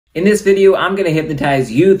In this video, I'm going to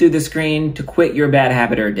hypnotize you through the screen to quit your bad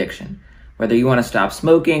habit or addiction. Whether you want to stop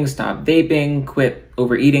smoking, stop vaping, quit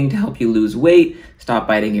overeating to help you lose weight, stop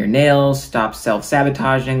biting your nails, stop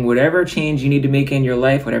self-sabotaging, whatever change you need to make in your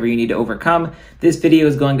life, whatever you need to overcome, this video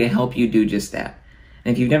is going to help you do just that.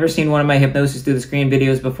 And if you've never seen one of my Hypnosis through the screen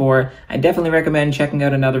videos before, I definitely recommend checking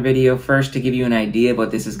out another video first to give you an idea of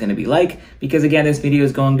what this is going to be like, because again, this video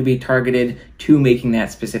is going to be targeted to making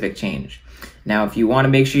that specific change. Now, if you want to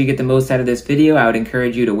make sure you get the most out of this video, I would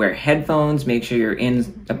encourage you to wear headphones, make sure you're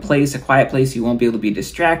in a quiet place you won't be able to be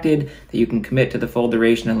distracted, that you can commit to the full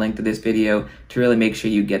duration and length of this video to really make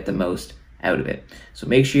sure you get the most out of it. So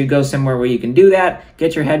make sure you go somewhere where you can do that.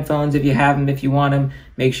 Get your headphones if you have them, if you want them.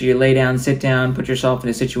 Make sure you lay down, sit down, put yourself in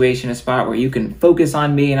a situation, a spot where you can focus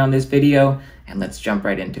on me and on this video, and let's jump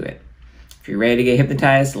right into it. If you're ready to get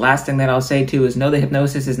hypnotized, the last thing that I'll say too is know that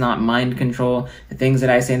hypnosis is not mind control. The things that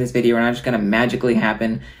I say in this video are not just going to magically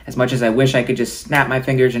happen. As much as I wish I could just snap my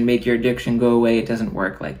fingers and make your addiction go away, it doesn't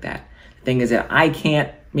work like that. The thing is that I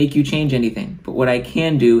can't make you change anything, but what I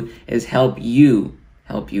can do is help you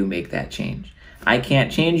make that change. I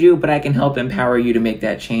can't change you, but I can help empower you to make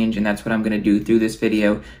that change, and that's what I'm going to do through this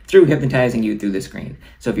video, through hypnotizing you through the screen.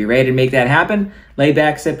 So if you're ready to make that happen, lay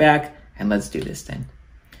back, sit back, and let's do this thing.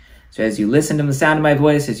 So as you listen to the sound of my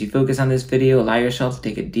voice, as you focus on this video, allow yourself to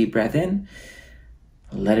take a deep breath in,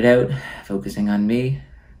 let it out, focusing on me,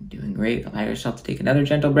 doing great. Allow yourself to take another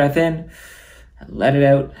gentle breath in, and let it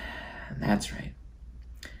out, and that's right.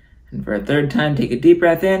 And for a third time, take a deep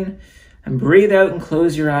breath in, and breathe out and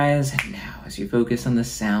close your eyes. And now, as you focus on the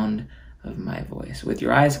sound of my voice, with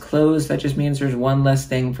your eyes closed, that just means there's one less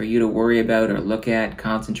thing for you to worry about or look at,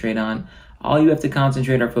 concentrate on. All you have to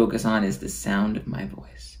concentrate or focus on is the sound of my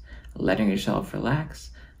voice. Letting yourself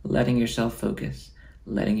relax, letting yourself focus,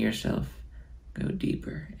 letting yourself go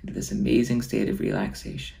deeper into this amazing state of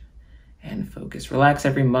relaxation and focus. Relax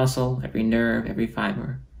every muscle, every nerve, every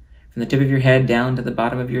fiber. From the tip of your head down to the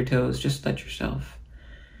bottom of your toes, just let yourself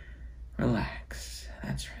relax.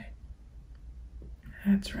 That's right.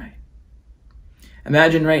 That's right.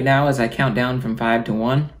 Imagine right now as I count down from 5 to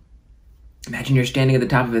 1, imagine you're standing at the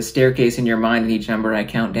top of a staircase in your mind, and each number I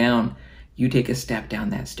count down, you take a step down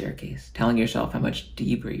that staircase, telling yourself how much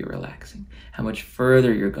deeper you're relaxing, how much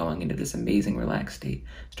further you're going into this amazing relaxed state.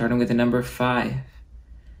 Starting with the number 5.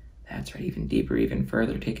 That's right, even deeper, even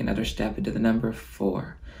further. Take another step into the number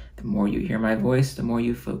 4. The more you hear my voice, the more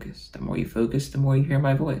you focus. The more you focus, the more you hear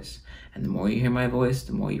my voice. And the more you hear my voice,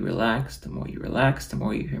 the more you relax. The more you relax, the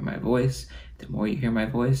more you hear my voice. The more you hear my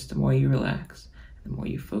voice, the more you relax. The more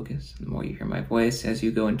you focus, the more you hear my voice as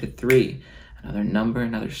you go into 3. Another number,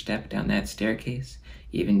 another step down that staircase,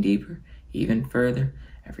 even deeper, even further,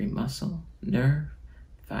 every muscle, nerve,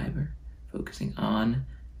 fiber, focusing on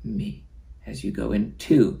me. As you go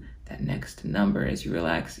into that next number, as you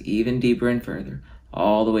relax even deeper and further,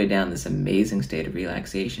 all the way down this amazing state of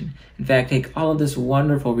relaxation. In fact, take all of this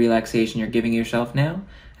wonderful relaxation you're giving yourself now,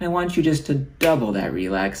 and I want you just to double that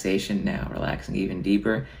relaxation now, relaxing even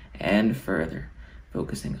deeper and further.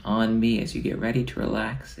 Focusing on me as you get ready to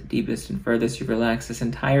relax, the deepest and furthest you've relaxed this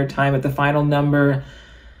entire time at the final number,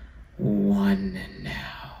 1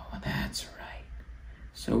 now. That's right.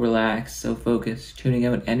 So relaxed, so focused, tuning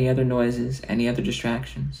out any other noises, any other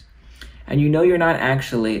distractions. And you know you're not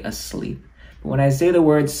actually asleep. But when I say the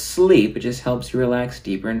word sleep, it just helps you relax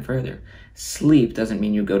deeper and further. Sleep doesn't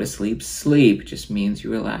mean you go to sleep. Sleep just means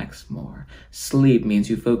you relax more. Sleep means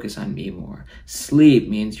you focus on me more. Sleep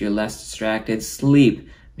means you're less distracted. Sleep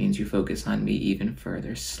means you focus on me even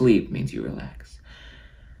further. Sleep means you relax.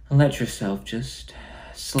 And let yourself just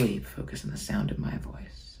sleep. Focus on the sound of my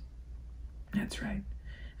voice. That's right.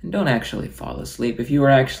 And don't actually fall asleep. If you were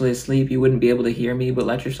actually asleep, you wouldn't be able to hear me, but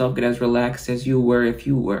let yourself get as relaxed as you were if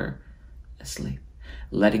you were asleep.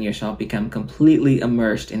 Letting yourself become completely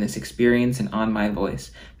immersed in this experience and on my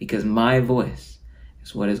voice, because my voice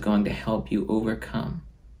is what is going to help you overcome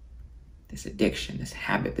this addiction, this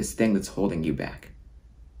habit, this thing that's holding you back.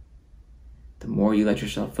 The more you let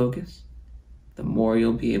yourself focus, the more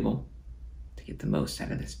you'll be able to get the most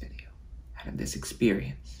out of this video, out of this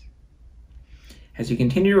experience. As you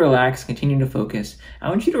continue to relax, continue to focus, I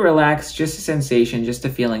want you to relax just a sensation, just a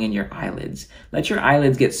feeling in your eyelids. Let your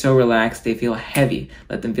eyelids get so relaxed they feel heavy.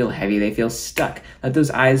 Let them feel heavy, they feel stuck. Let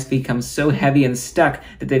those eyes become so heavy and stuck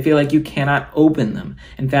that they feel like you cannot open them.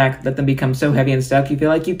 In fact, let them become so heavy and stuck you feel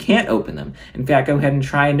like you can't open them. In fact, go ahead and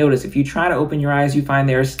try and notice. If you try to open your eyes, you find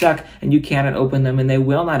they are stuck and you cannot open them and they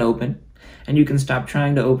will not open. And you can stop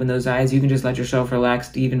trying to open those eyes. You can just let yourself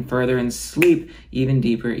relax even further and sleep even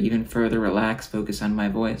deeper, even further. Relax, focus on my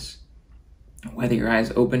voice. Whether your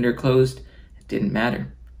eyes opened or closed, it didn't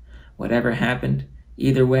matter. whatever happened,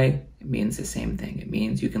 either way, it means the same thing. It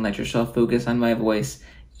means you can let yourself focus on my voice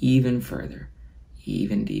even further,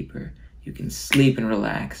 even deeper. You can sleep and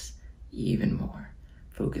relax even more.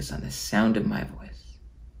 Focus on the sound of my voice.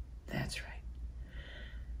 That's right.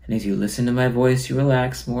 And as you listen to my voice, you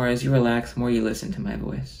relax more. As you relax more, you listen to my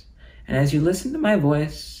voice. And as you listen to my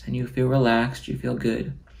voice and you feel relaxed, you feel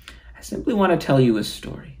good, I simply want to tell you a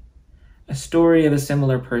story. A story of a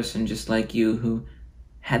similar person just like you who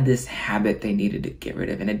had this habit they needed to get rid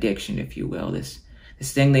of, an addiction, if you will, this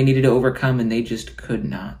thing they needed to overcome, and they just could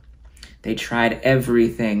not. They tried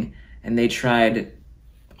everything, and they tried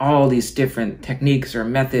all these different techniques or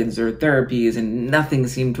methods or therapies, and nothing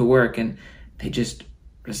seemed to work, and they just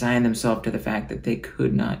resigned themselves to the fact that they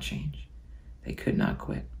could not change. They could not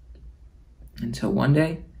quit. Until one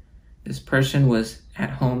day, this person was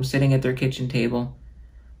at home sitting at their kitchen table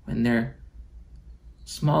when their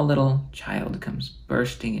small little child comes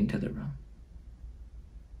bursting into the room.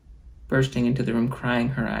 Bursting into the room, crying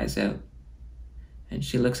her eyes out. And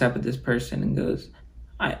she looks up at this person and goes,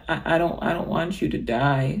 I don't want you to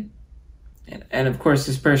die. And of course,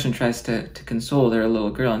 this person tries to console their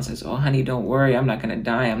little girl and says, oh, honey, don't worry. I'm not going to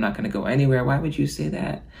die. I'm not going to go anywhere. Why would you say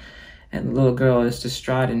that? And the little girl is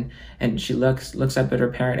distraught, and she looks up at her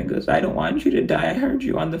parent and goes, I don't want you to die. I heard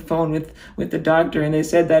you on the phone with the doctor, and they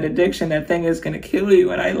said that addiction, that thing is going to kill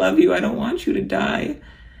you, and I love you. I don't want you to die.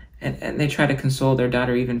 And they try to console their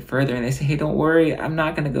daughter even further, and they say, hey, don't worry. I'm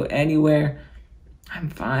not going to go anywhere. I'm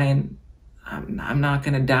fine. I'm not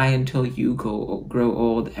going to die until you grow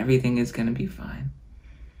old. Everything is going to be fine.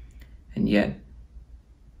 And yet,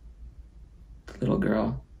 the little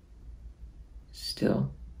girl is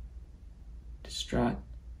still distraught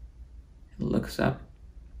and looks up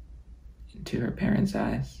into her parents'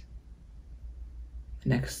 eyes. The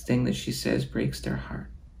next thing that she says breaks their heart,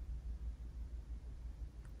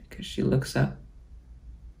 because she looks up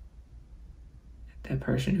at that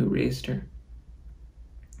person who raised her,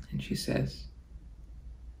 and she says,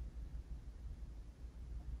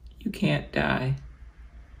 you can't die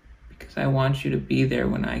because I want you to be there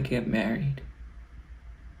when I get married.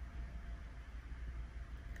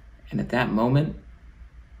 And at that moment,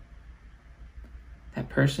 that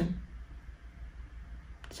person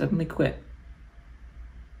suddenly quit.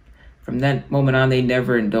 From that moment on, they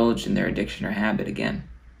never indulged in their addiction or habit again,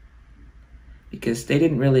 because they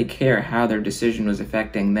didn't really care how their decision was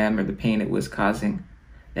affecting them or the pain it was causing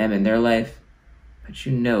them in their life, but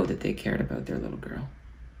you know that they cared about their little girl.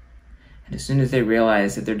 And as soon as they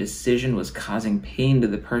realized that their decision was causing pain to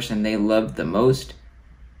the person they loved the most,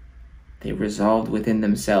 they resolved within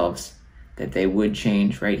themselves that they would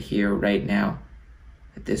change right here, right now,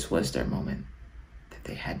 that this was their moment, that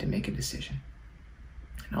they had to make a decision.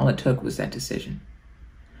 And all it took was that decision.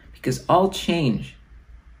 Because all change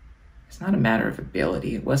is not a matter of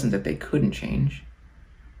ability. It wasn't that they couldn't change.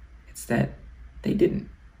 It's that they didn't.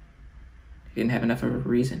 They didn't have enough of a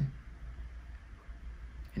reason.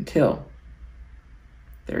 Until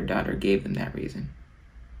their daughter gave them that reason.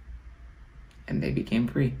 And they became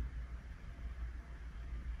free.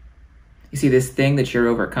 You see, this thing that you're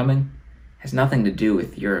overcoming has nothing to do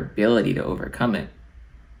with your ability to overcome it.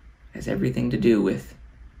 It has everything to do with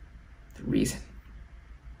the reason.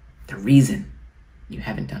 The reason you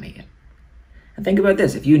haven't done it yet. And think about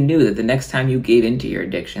this. If you knew that the next time you gave into your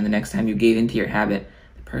addiction, the next time you gave into your habit,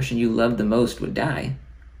 the person you loved the most would die,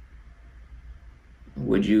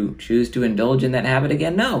 would you choose to indulge in that habit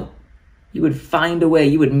again? No. You would find a way,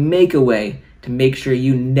 you would make a way to make sure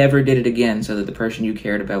you never did it again so that the person you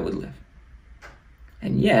cared about would live.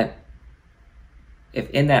 And yet, if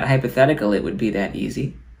in that hypothetical it would be that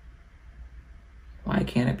easy, why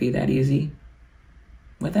can't it be that easy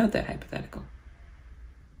without that hypothetical?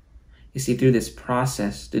 You see, through this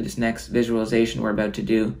process, through this next visualization we're about to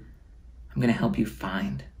do, I'm going to help you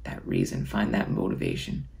find that reason, find that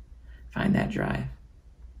motivation, find that drive.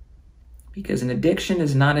 Because an addiction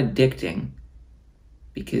is not addicting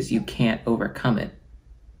because you can't overcome it.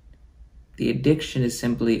 The addiction is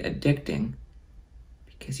simply addicting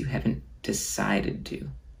because you haven't decided to.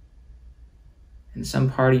 And some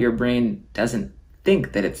part of your brain doesn't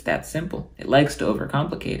think that it's that simple. It likes to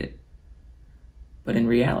overcomplicate it. But in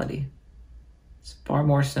reality, it's far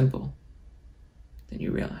more simple than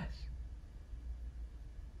you realize.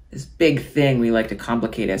 This big thing we like to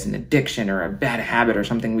complicate as an addiction or a bad habit or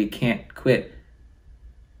something we can't quit,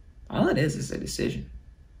 all it is a decision.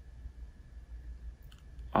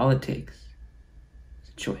 All it takes is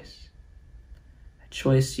a choice. A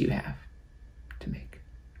choice you have to make.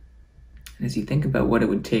 And as you think about what it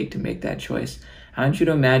would take to make that choice, I want you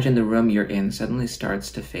to imagine the room you're in suddenly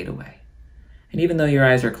starts to fade away. And even though your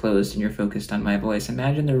eyes are closed and you're focused on my voice,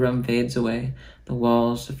 imagine the room fades away, the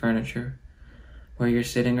walls, the furniture, where you're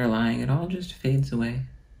sitting or lying, it all just fades away.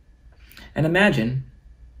 And imagine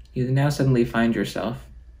you now suddenly find yourself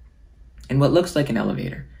in what looks like an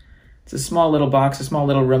elevator. It's a small little box, a small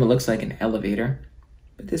little room. It looks like an elevator,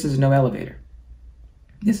 but this is no elevator.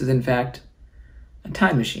 This is, in fact, a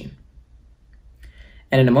time machine.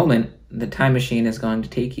 And in a moment, the time machine is going to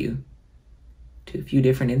take you to a few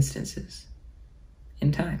different instances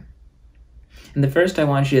in time. And the first I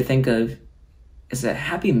want you to think of is a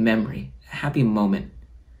happy memory, a happy moment,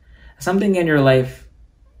 something in your life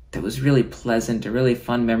that was really pleasant, a really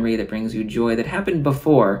fun memory that brings you joy that happened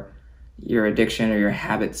before your addiction or your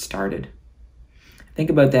habit started. Think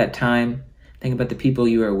about that time. Think about the people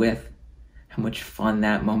you were with, how much fun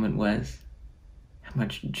that moment was, how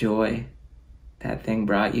much joy that thing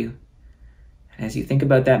brought you. And as you think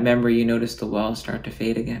about that memory, you notice the walls start to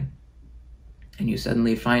fade again. And you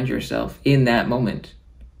suddenly find yourself in that moment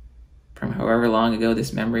from however long ago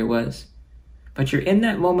this memory was. But you're in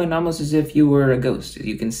that moment almost as if you were a ghost.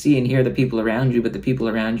 You can see and hear the people around you, but the people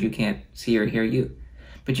around you can't see or hear you.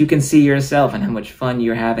 But you can see yourself and how much fun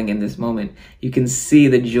you're having in this moment. You can see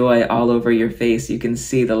the joy all over your face. You can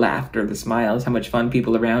see the laughter, the smiles, how much fun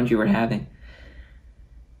people around you are having.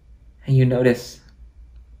 And you notice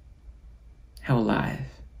how alive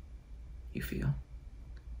you feel.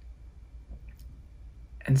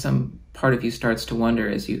 And some part of you starts to wonder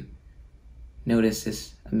as you notice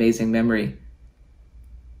this amazing memory,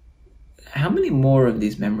 how many more of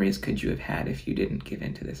these memories could you have had if you didn't give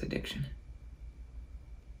in to this addiction?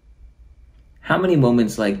 How many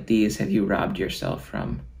moments like these have you robbed yourself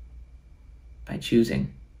from by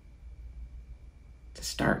choosing to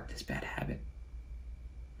start this bad habit?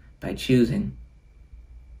 By choosing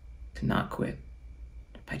to not quit?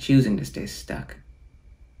 By choosing to stay stuck?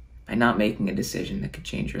 By not making a decision that could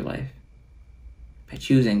change your life? By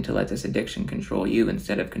choosing to let this addiction control you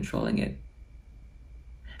instead of controlling it?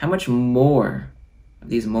 How much more of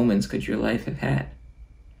these moments could your life have had?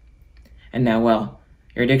 And now, well,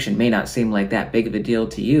 your addiction may not seem like that big of a deal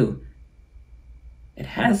to you. It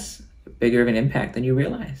has bigger of an impact than you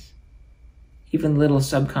realize. Even little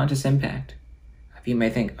subconscious impact. You may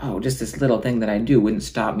think, oh, just this little thing that I do wouldn't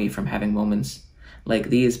stop me from having moments like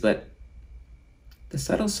these, but the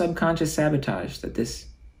subtle subconscious sabotage that this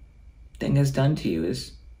thing has done to you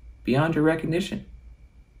is beyond your recognition.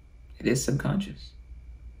 It is subconscious.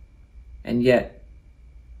 And yet,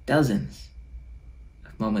 dozens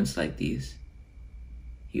of moments like these,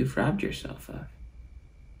 you've robbed yourself of.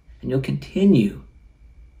 And you'll continue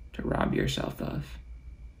to rob yourself of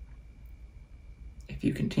if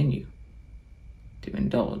you continue to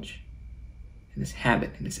indulge in this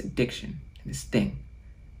habit, in this addiction, in this thing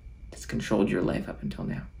that's controlled your life up until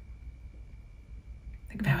now.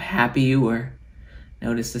 Think of how happy you were.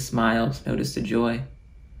 Notice the smiles, notice the joy.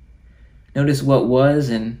 Notice what was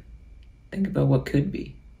and think about what could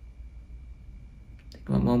be. Think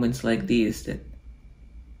about moments like these that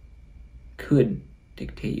could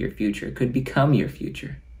dictate your future, could become your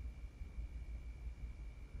future.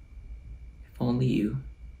 If only you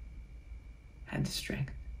had the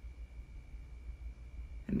strength.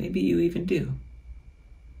 And maybe you even do.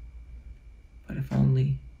 But if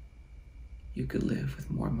only you could live with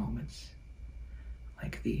more moments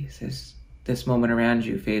like these. As this moment around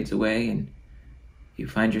you fades away and you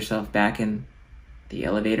find yourself back in the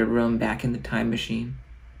elevator room, back in the time machine,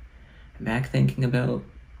 and back thinking about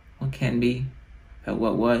what can be, about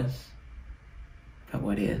what was, about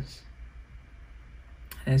what is.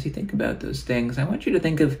 And as you think about those things, I want you to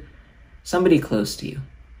think of somebody close to you,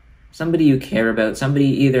 somebody you care about, somebody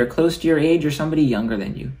either close to your age or somebody younger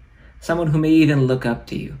than you, someone who may even look up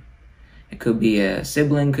to you. It could be a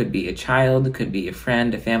sibling, could be a child, could be a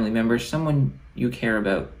friend, a family member, someone you care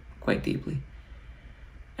about quite deeply.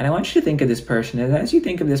 And I want you to think of this person, and as you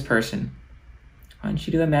think of this person, I want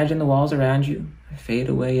you to imagine the walls around you fade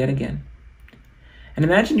away yet again. And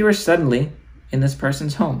imagine you are suddenly in this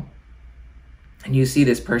person's home, and you see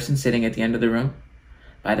this person sitting at the end of the room,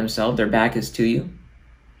 by themselves, their back is to you,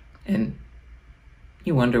 and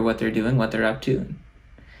you wonder what they're doing, what they're up to.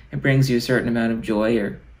 It brings you a certain amount of joy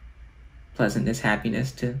or pleasantness,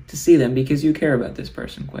 happiness to see them because you care about this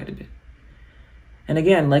person quite a bit. And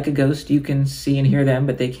again, like a ghost, you can see and hear them,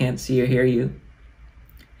 but they can't see or hear you.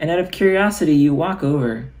 And out of curiosity, you walk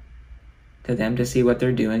over to them to see what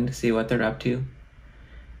they're doing, to see what they're up to.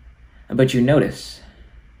 But you notice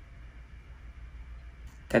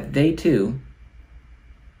that they too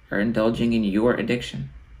are indulging in your addiction.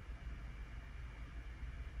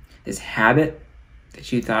 This habit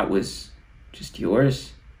that you thought was just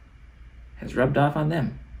yours has rubbed off on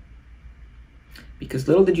them. Because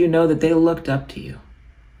little did you know that they looked up to you,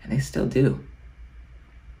 and they still do.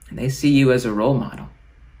 And they see you as a role model.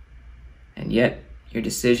 And yet, your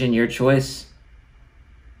decision, your choice,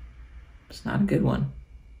 it's not a good one.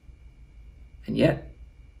 And yet,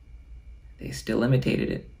 they still imitated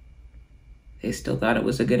it. They still thought it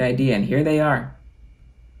was a good idea, and here they are,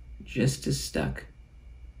 just as stuck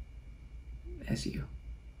as you.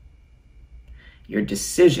 Your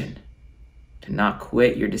decision to not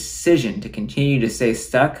quit, your decision to continue to stay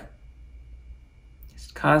stuck,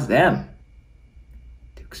 has caused them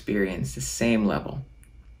to experience the same level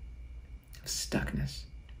of stuckness.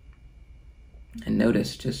 And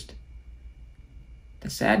notice just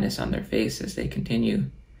the sadness on their face as they continue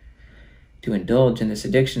to indulge in this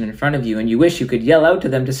addiction in front of you, and you wish you could yell out to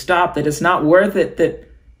them to stop, that it's not worth it,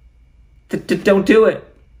 that don't do it,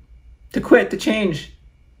 to quit, to change,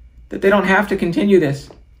 that they don't have to continue this.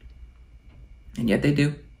 And yet they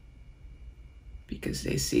do, because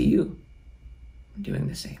they see you doing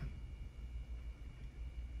the same.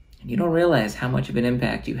 And you don't realize how much of an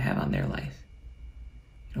impact you have on their life.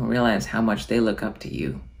 You don't realize how much they look up to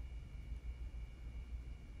you,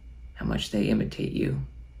 how much they imitate you.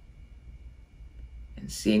 And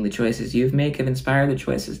seeing the choices you've made have inspired the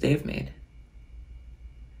choices they've made.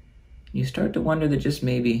 You start to wonder that just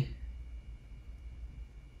maybe,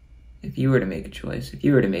 if you were to make a choice, if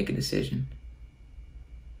you were to make a decision,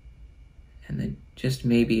 and that just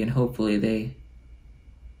maybe and hopefully they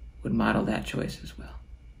would model that choice as well.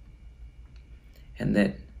 And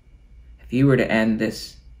that if you were to end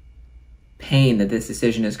this pain that this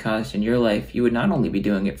decision has caused in your life, you would not only be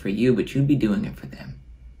doing it for you, but you'd be doing it for them.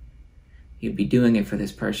 You'd be doing it for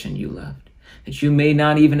this person you loved, that you may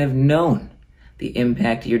not even have known the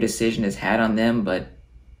impact your decision has had on them, but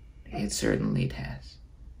it certainly has.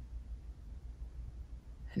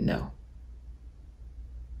 And know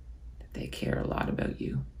that they care a lot about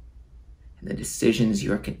you, and the decisions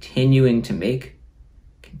you're continuing to make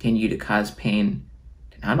continue to cause pain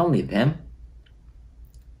to not only them,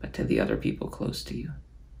 but to the other people close to you,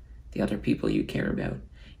 the other people you care about.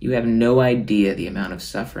 You have no idea the amount of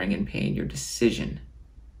suffering and pain your decision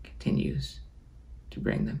continues to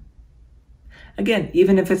bring them. Again,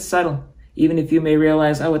 even if it's subtle, even if you may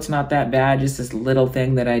realize, oh, it's not that bad, just this little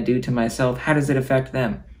thing that I do to myself, how does it affect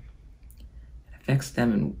them? It affects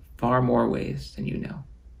them in far more ways than you know.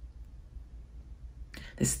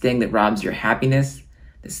 This thing that robs your happiness,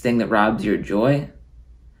 this thing that robs your joy,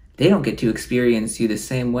 they don't get to experience you the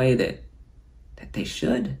same way that they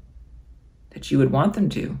should, that you would want them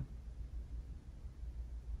to.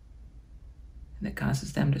 And it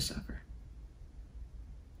causes them to suffer.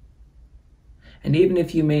 And even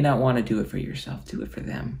if you may not want to do it for yourself, do it for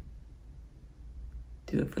them.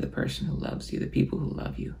 Do it for the person who loves you, the people who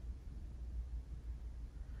love you.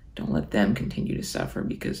 Don't let them continue to suffer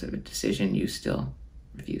because of a decision you still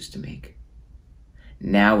refuse to make.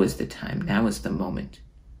 Now is the time. Now is the moment.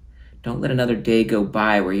 Don't let another day go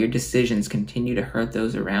by where your decisions continue to hurt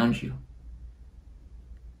those around you.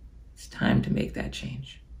 It's time to make that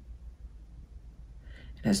change.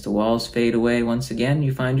 And as the walls fade away once again,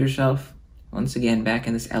 you find yourself once again back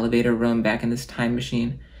in this elevator room, back in this time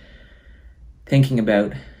machine, thinking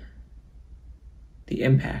about the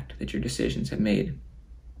impact that your decisions have made.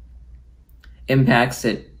 Impacts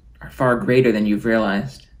that are far greater than you've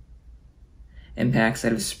realized. Impacts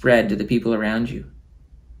that have spread to the people around you.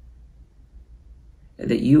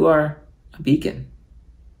 That you are a beacon,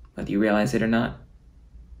 whether you realize it or not.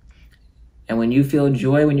 And when you feel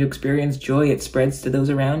joy, when you experience joy, it spreads to those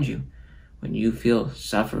around you. When you feel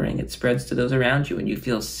suffering, it spreads to those around you. When you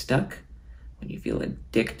feel stuck, when you feel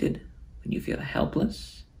addicted, when you feel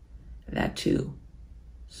helpless, that too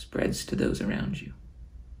spreads to those around you.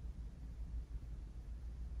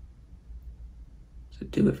 So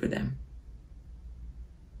do it for them.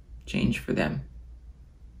 Change for them.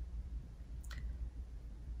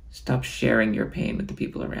 Stop sharing your pain with the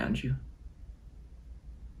people around you.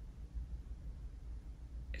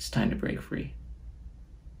 It's time to break free.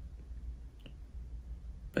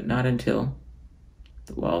 But not until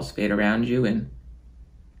the walls fade around you and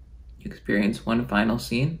you experience one final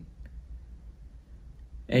scene.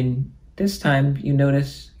 And this time you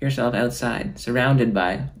notice yourself outside, surrounded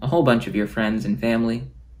by a whole bunch of your friends and family,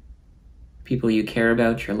 people you care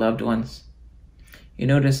about, your loved ones. You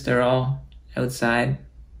notice they're all outside,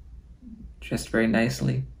 dressed very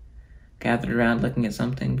nicely, gathered around looking at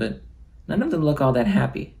something, but none of them look all that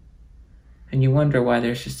happy. And you wonder why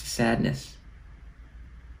there's just a sadness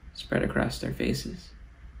spread across their faces.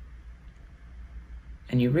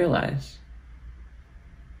 And you realize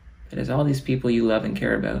that as all these people you love and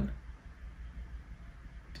care about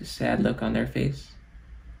a sad look on their face,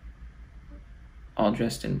 all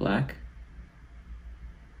dressed in black,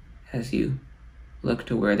 as you look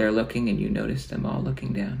to where they're looking and you notice them all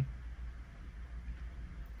looking down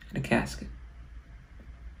at a casket.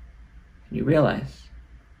 And you realize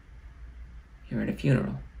you're at a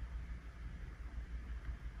funeral.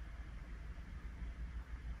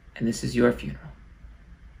 And this is your funeral.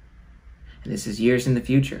 And this is years in the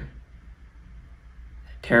future.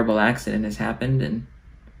 A terrible accident has happened and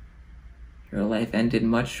your life ended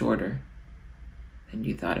much shorter than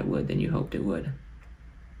you thought it would, than you hoped it would.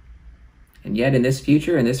 And yet in this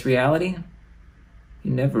future, in this reality,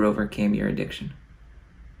 you never overcame your addiction.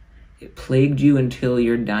 It plagued you until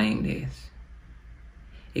your dying days.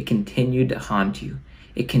 It continued to haunt you.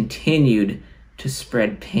 It continued to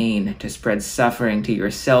spread pain, to spread suffering to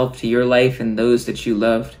yourself, to your life, and those that you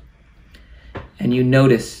loved. And you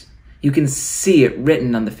notice, you can see it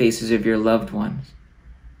written on the faces of your loved ones,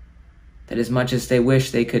 that as much as they wish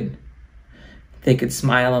they could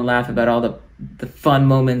smile and laugh about all the fun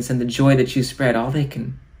moments and the joy that you spread, all they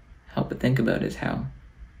can help but think about is how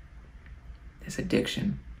this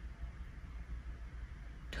addiction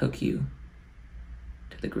took you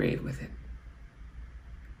to the grave with it.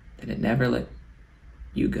 That it never let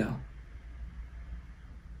you go.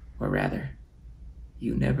 Or rather,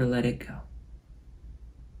 you never let it go.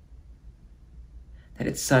 That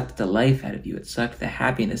it sucked the life out of you. It sucked the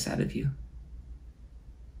happiness out of you.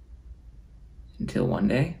 Until one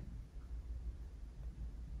day,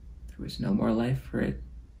 there was no more life for it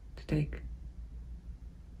to take.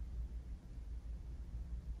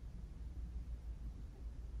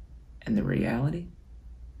 And the reality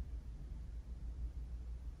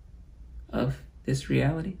of this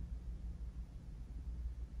reality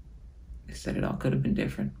is that it all could have been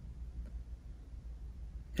different.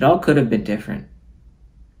 It all could have been different.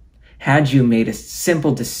 Had you made a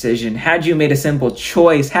simple decision, had you made a simple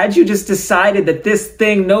choice, had you just decided that this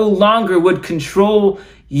thing no longer would control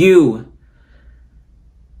you.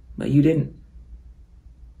 But you didn't.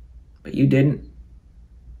 But you didn't.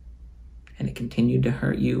 And it continued to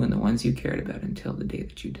hurt you and the ones you cared about until the day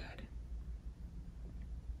that you died.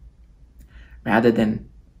 Rather than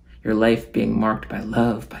your life being marked by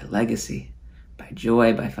love, by legacy, by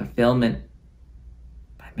joy, by fulfillment,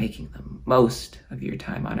 by making the most of your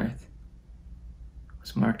time on earth, it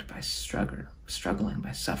was marked by struggling,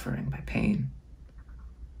 by suffering, by pain.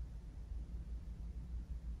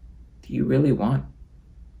 Do you really want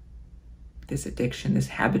this addiction, this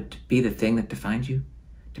habit to be the thing that defines you?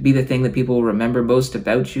 To be the thing that people will remember most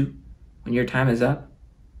about you when your time is up?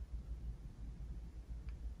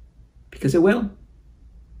 Because it will.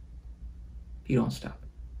 If you don't stop.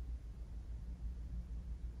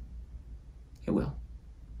 It will.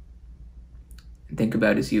 And think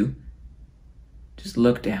about as you just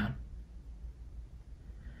look down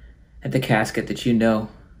at the casket that you know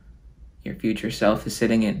your future self is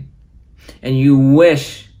sitting in. And you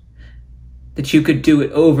wish that you could do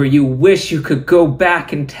it over. You wish you could go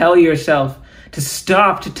back and tell yourself to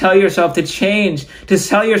stop, to tell yourself to change, to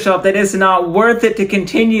tell yourself that it's not worth it to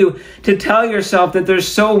continue, to tell yourself that there's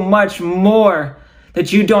so much more,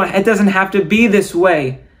 that it doesn't have to be this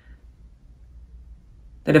way.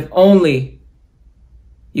 That if only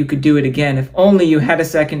you could do it again, if only you had a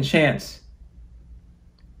second chance.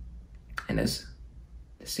 And as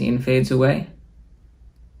the scene fades away,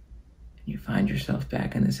 and you find yourself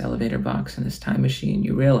back in this elevator box, in this time machine,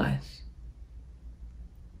 you realize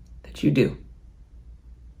that you do.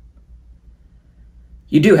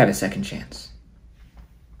 You do have a second chance.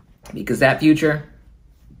 Because that future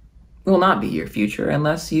will not be your future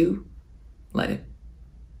unless you let it.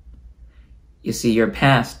 You see, your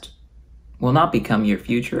past will not become your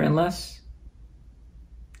future unless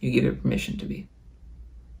you give it permission to be.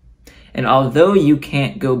 And although you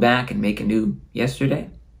can't go back and make a new yesterday,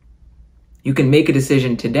 you can make a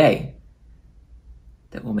decision today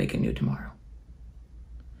that will make a new tomorrow.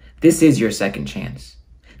 This is your second chance.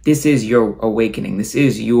 This is your awakening. This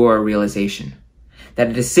is your realization that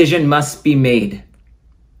a decision must be made.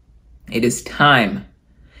 It is time.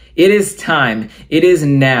 It is time. It is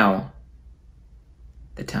now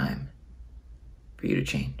the time for you to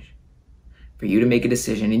change, for you to make a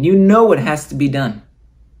decision. And you know what has to be done.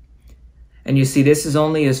 And you see, this is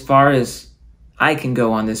only as far as I can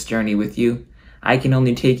go on this journey with you. I can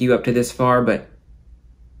only take you up to this far, but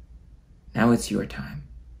now it's your time.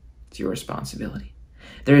 It's your responsibility.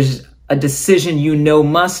 There's a decision you know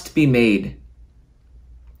must be made.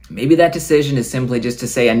 Maybe that decision is simply just to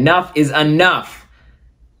say enough is enough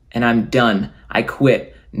and I'm done. I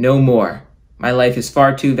quit. No more. My life is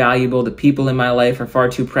far too valuable. The people in my life are far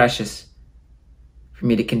too precious for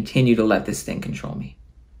me to continue to let this thing control me?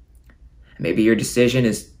 Maybe your decision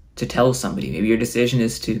is to tell somebody. Maybe your decision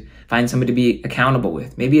is to find somebody to be accountable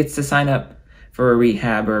with. Maybe it's to sign up for a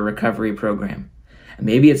rehab or a recovery program. And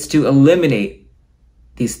maybe it's to eliminate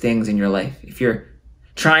these things in your life. If you're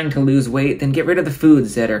trying to lose weight, then get rid of the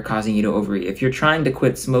foods that are causing you to overeat. If you're trying to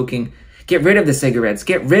quit smoking, get rid of the cigarettes,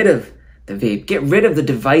 get rid of the vape, get rid of the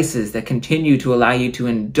devices that continue to allow you to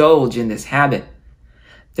indulge in this habit.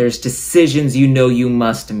 There's decisions you know you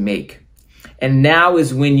must make. And now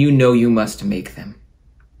is when you know you must make them.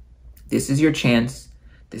 This is your chance.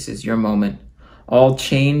 This is your moment. All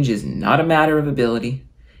change is not a matter of ability.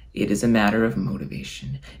 It is a matter of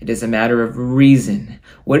motivation. It is a matter of reason.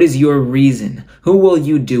 What is your reason? Who will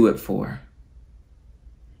you do it for?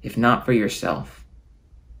 If not for yourself,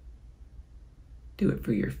 do it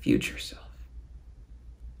for your future self.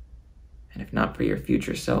 And if not for your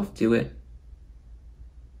future self, do it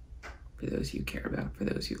for those you care about, for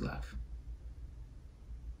those you love.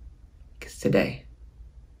 Because today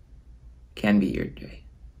can be your day.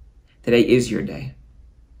 Today is your day.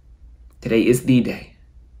 Today is the day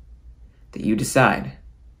that you decide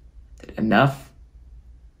that enough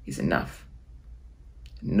is enough.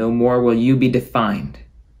 No more will you be defined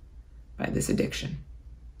by this addiction.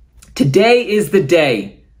 Today is the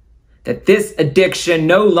day that this addiction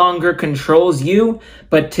no longer controls you,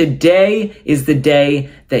 but today is the day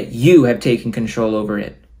that you have taken control over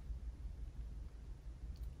it.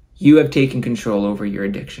 You have taken control over your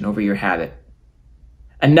addiction, over your habit.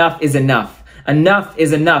 Enough is enough. Enough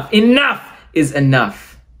is enough. Enough is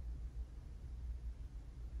enough.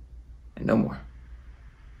 And no more.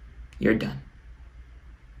 You're done.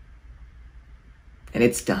 And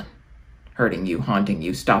it's done. Hurting you, haunting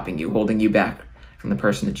you, stopping you, holding you back from the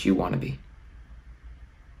person that you want to be.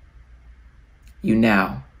 You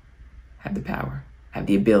now have the power, have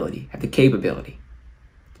the ability, have the capability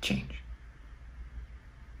to change.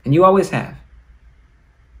 And you always have.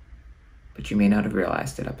 But you may not have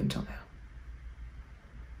realized it up until now.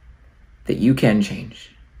 That you can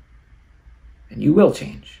change. And you will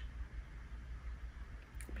change.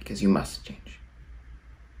 Because you must change.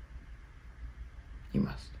 You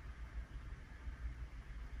must.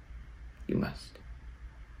 You must.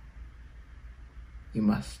 You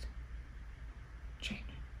must change.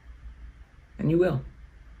 And you will.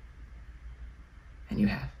 And you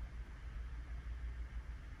have.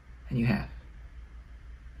 And you have.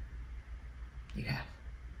 You have.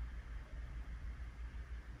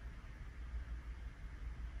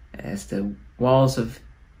 As the walls of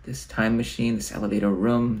this time machine, this elevator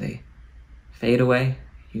room, they fade away,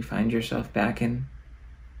 you find yourself back in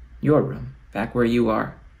your room, back where you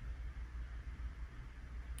are,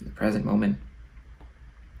 in the present moment.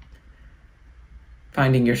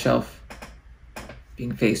 Finding yourself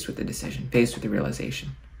being faced with the decision, faced with the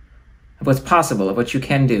realization of what's possible, of what you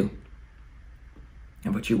can do,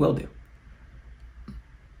 of what you will do,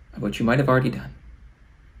 of what you might have already done.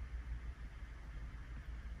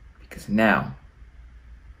 Because now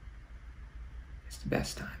is the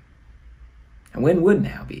best time. And when would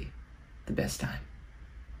now be the best time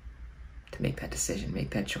to make that decision,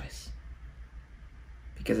 make that choice?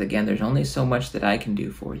 Because again, there's only so much that I can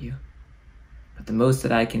do for you. But the most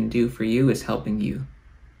that I can do for you is helping you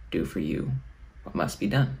do for you what must be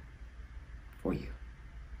done for you.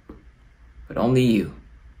 But only you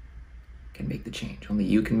can make the change. Only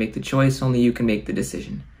you can make the choice. Only you can make the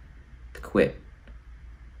decision to quit,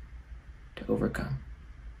 to overcome.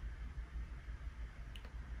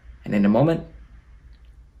 And in a moment,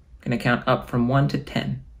 I'm going to count up from 1 to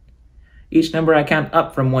 10. Each number I count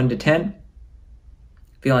up from 1 to 10,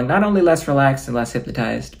 feeling not only less relaxed and less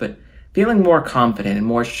hypnotized, but feeling more confident and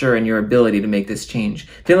more sure in your ability to make this change,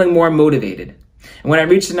 feeling more motivated. And when I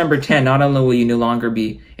reach the number 10, not only will you no longer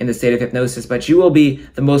be in the state of hypnosis, but you will be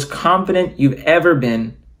the most confident you've ever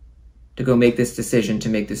been to go make this decision, to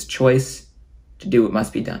make this choice, to do what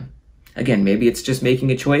must be done. Again, maybe it's just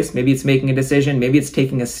making a choice, maybe it's making a decision, maybe it's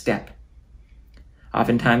taking a step.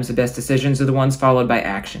 Oftentimes, the best decisions are the ones followed by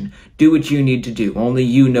action. Do what you need to do. Only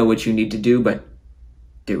you know what you need to do, but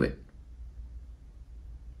do it.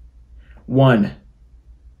 1.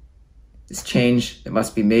 This change that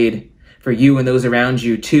must be made for you and those around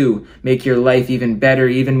you. 2, make your life even better,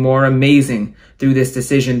 even more amazing through this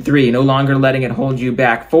decision. 3, no longer letting it hold you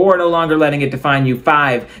back. 4, no longer letting it define you.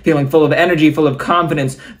 5, feeling full of energy, full of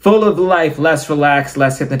confidence, full of life, less relaxed,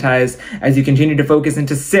 less hypnotized as you continue to focus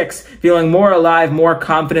into 6, feeling more alive, more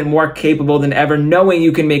confident, more capable than ever, knowing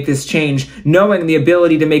you can make this change, knowing the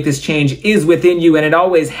ability to make this change is within you and it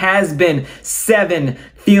always has been. 7,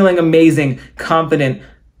 feeling amazing, confident,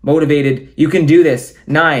 motivated. You can do this.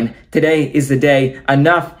 9, today is the day.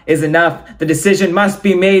 Enough is enough. The decision must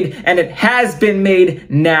be made, and it has been made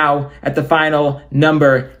now at the final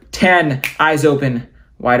number. 10, eyes open,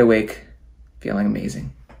 wide awake, feeling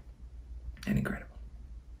amazing and incredible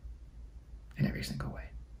in every single way.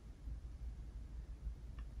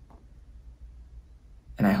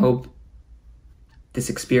 And I hope this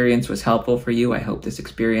experience was helpful for you. I hope this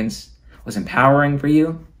experience was empowering for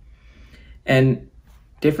you. And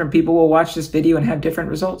different people will watch this video and have different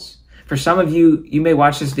results. For some of you, you may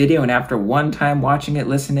watch this video and after one time watching it,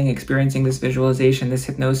 listening, experiencing this visualization, this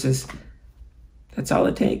hypnosis, that's all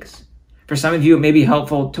it takes. For some of you, it may be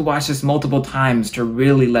helpful to watch this multiple times to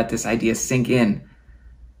really let this idea sink in.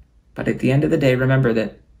 But at the end of the day, remember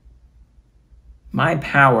that my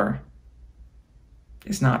power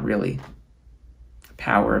is not really the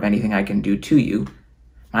power of anything I can do to you.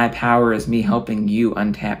 My power is me helping you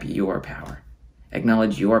untap your power.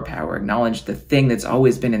 Acknowledge your power. Acknowledge the thing that's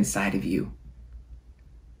always been inside of you.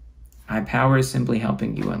 My power is simply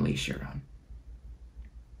helping you unleash your own.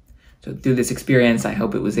 So through this experience, I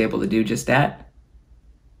hope it was able to do just that.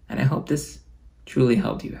 And I hope this truly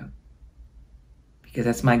helped you out. Because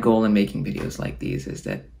that's my goal in making videos like these, is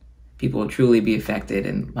that people will truly be affected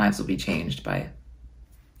and lives will be changed by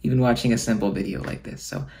even watching a simple video like this.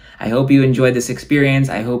 So I hope you enjoyed this experience.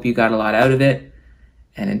 I hope you got a lot out of it.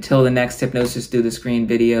 And until the next Hypnosis Through the Screen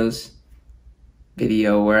video,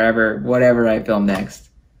 whatever I film next,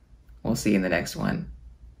 we'll see you in the next one.